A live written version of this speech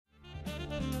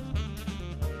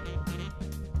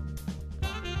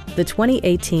the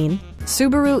 2018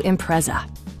 Subaru Impreza.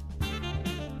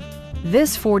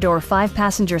 This four-door,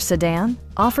 five-passenger sedan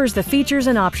offers the features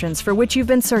and options for which you've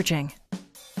been searching.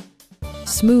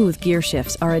 Smooth gear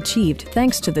shifts are achieved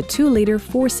thanks to the 2-liter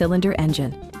four-cylinder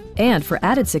engine. And for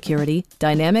added security,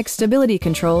 dynamic stability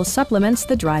control supplements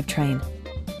the drivetrain.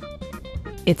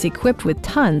 It's equipped with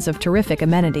tons of terrific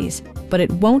amenities, but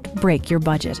it won't break your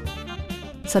budget,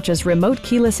 such as remote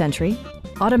keyless entry,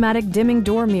 automatic dimming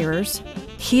door mirrors,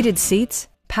 heated seats,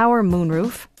 power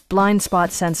moonroof, blind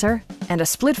spot sensor, and a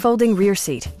split folding rear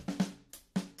seat.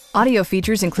 Audio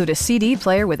features include a CD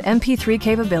player with MP3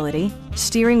 capability,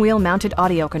 steering wheel mounted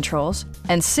audio controls,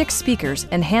 and 6 speakers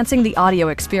enhancing the audio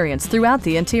experience throughout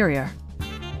the interior.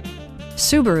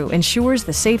 Subaru ensures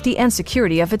the safety and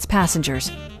security of its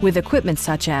passengers with equipment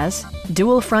such as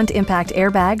dual front impact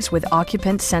airbags with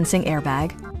occupant sensing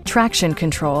airbag, traction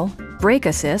control, brake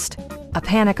assist, a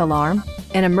panic alarm,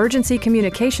 an emergency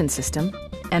communication system,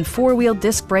 and 4-wheel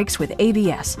disc brakes with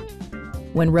ABS.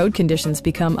 When road conditions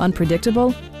become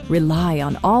unpredictable, rely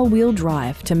on all-wheel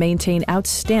drive to maintain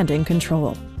outstanding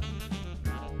control.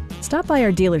 Stop by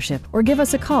our dealership or give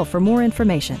us a call for more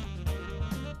information.